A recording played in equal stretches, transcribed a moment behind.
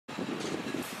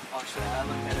Oh shit, I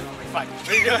looked at it, I was like, fuck, what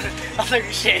are you doing? I was like,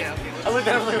 shit. I looked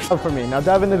at it, I was like, For me. Now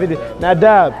dab in the video. Now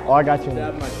dab. Oh, I got you.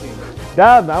 Dab my team.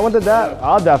 Dab. I want the dab.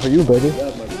 I'll dab for you, baby.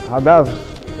 Dab my team. I'll dab.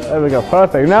 There we go.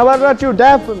 Perfect. Now what about you?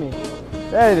 Dab for me.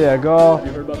 There you go. Have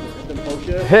you heard about the instant poke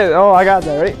yet? Hit. Oh, I got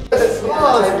that. Ready?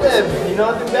 oh, flip. You know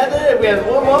what the better? We have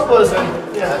one more person.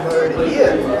 Yeah, I'm already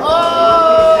here.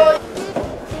 Oh!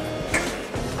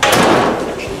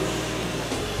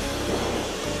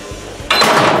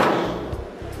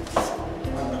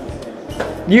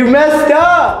 You messed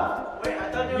up! Wait, I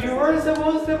thought you weren't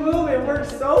supposed to move. It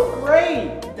worked so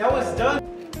great. That was done.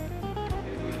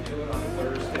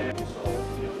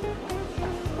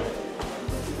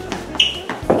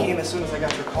 I came as soon as I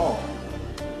got your call.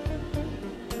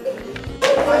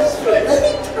 Let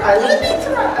me try. Let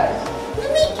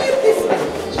me get this.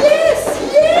 Yes,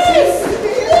 yes,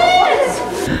 yes!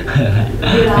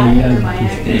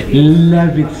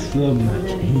 Love it so much.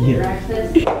 Yeah.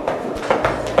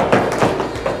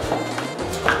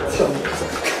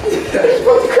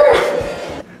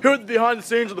 Here with the behind the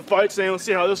scenes of the fight scene. Let's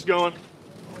see how this is going.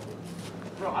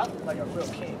 Bro, I look like a real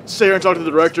king. Sit here and talk to the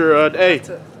director. Hey,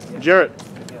 Jurt,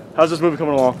 how's this movie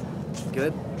coming along?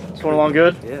 Good. It's coming along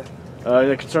good? Yeah.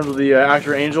 Any concerns with the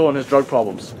actor Angel and his drug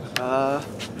problems? No,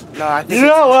 I think You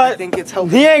know what? I think it's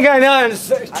helpful. He ain't got nothing to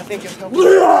say. I think it's helpful.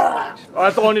 Oh,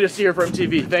 that's all I need to see here for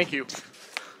MTV. Thank you.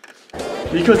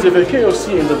 Because if a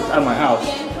KOC ends up at my house,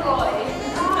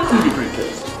 I'm gonna be pretty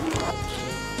pissed.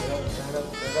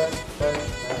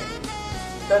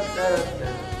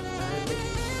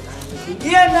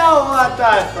 You know what? I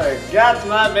forgot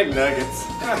my McNuggets.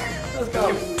 Let's go.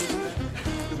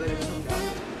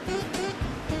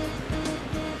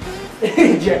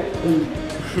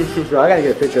 Bro, I gotta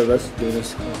get a picture of us doing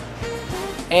this.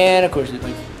 And of course, it's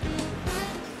like,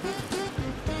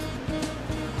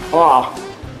 Oh,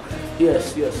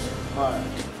 yes, yes. Alright.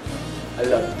 I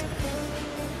love it.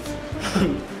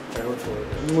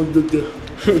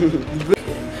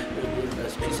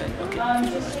 peace sign.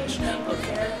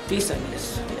 Okay. Peace sign.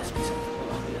 Yes. Yes. Peace sign.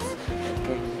 Oh,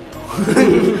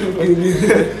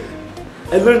 yes.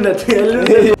 I learned that. I learned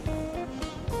that.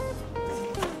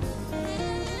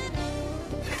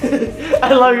 I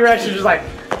love your reaction, just like,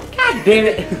 God damn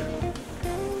it.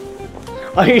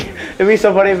 Like, it'd be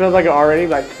so funny if it was like already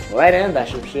like, right in that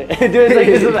shit. Dude, it's like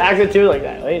this is the accent too, like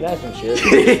that. Wait, that's some shit.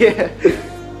 Yeah.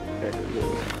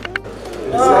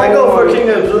 I go for King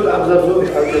of Abdul.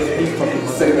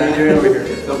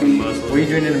 What are you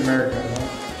doing in America?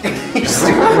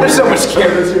 There's so much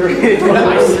cameras here. Dude,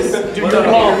 you're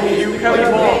ball. You carry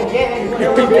the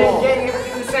ball.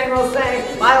 The same old same.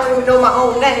 I don't even know my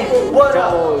own name. What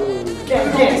up?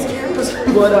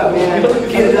 What up, man?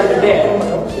 Get it up to there.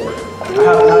 I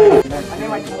think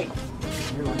like, wait.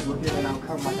 You're like looking and I'll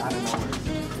come like out of nowhere.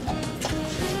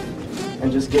 And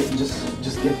just get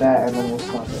that, and then we'll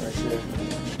stop it right there.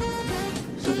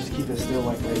 So just keep it still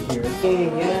like right here.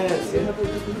 Yes.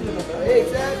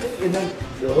 Exactly. And then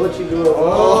the hood you go.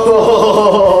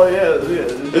 Oh, yes,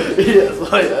 yes. Yes,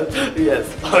 oh yes. Yes,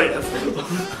 oh yes.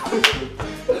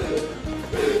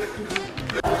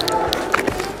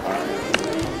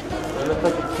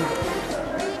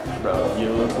 Bro, you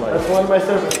look like... That's one of my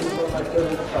servants.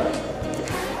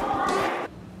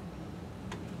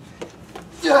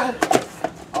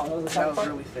 That was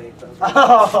really fake.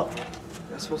 Oh.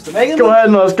 That's supposed to Go ahead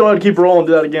and let's go ahead and keep rolling and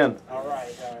do that again.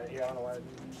 Alright, here, I don't know why.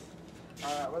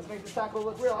 Alright, let's make the tackle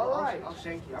look real. Alright. I'll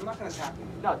shank you. I'm not gonna tackle you.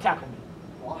 No, tackle me.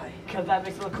 Why? Because that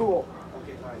makes it look cool.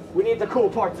 Okay, fine. We need the cool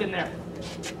parts in there.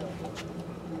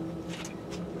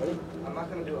 Ready? I'm not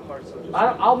gonna do it hard, so just...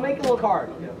 I'll make it look hard.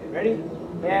 Okay, okay. Ready?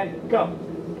 And go.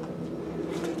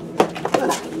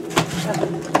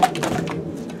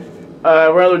 I'd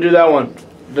rather do that one.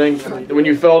 Then when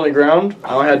you fell on the ground,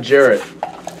 I only had Jarrett. Man.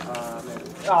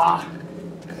 Ah.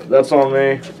 That's on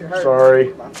me.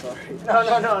 Sorry. I'm sorry.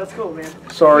 No, it's cool, man.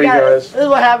 Sorry, guys. This is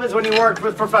what happens when you work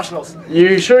with professionals.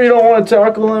 You sure you don't want to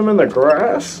tackle him in the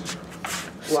grass?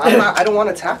 Well, I don't want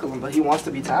to tackle him, but he wants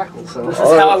to be tackled, so... This is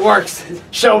how it works.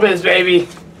 Showbiz, baby.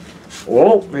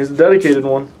 Well, he's a dedicated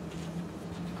one.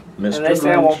 Mr. And they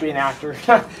say I won't be an actor.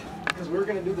 Because we were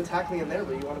going to do the tackling in there,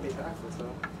 but you want to be tackled, so...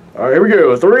 Alright, here we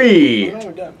go. 3, No,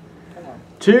 we're done. Come on.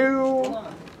 2...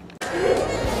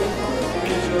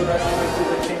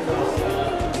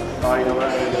 Oh, you know what?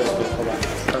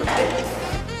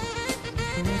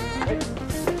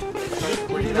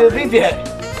 Where did you do the beep yet?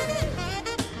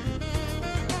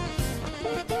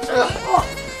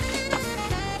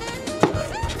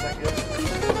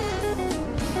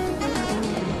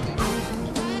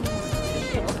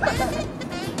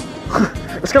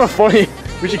 It's kind of funny.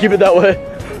 We should keep it that way.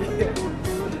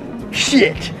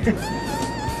 Shit!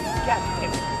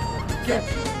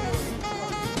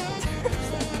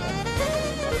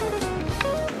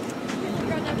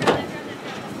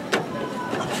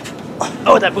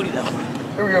 Oh, that booty though.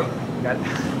 Here we go. Got it.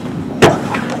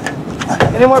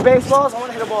 Any more baseballs? I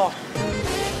want to hit a ball.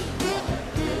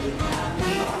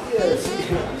 Yes.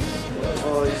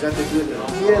 Oh, is that the good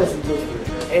one? Yes.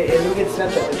 Hey, let me get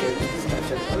Snapchat. Okay.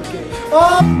 Okay.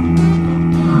 Oh!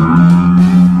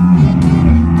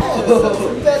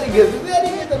 Very good. Very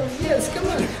good. Yes, come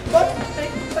on.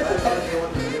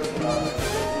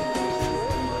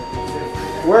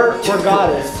 We're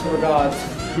goddess. We're gods.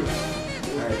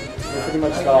 We're pretty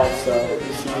much gods, so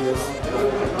you see this.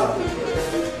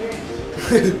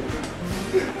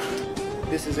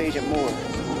 This is Agent Moore,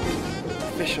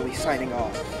 officially signing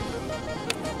off.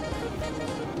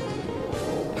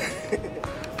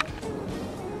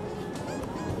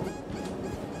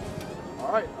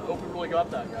 Alright, I hope we really got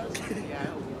that, guys. Yeah, I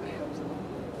hope.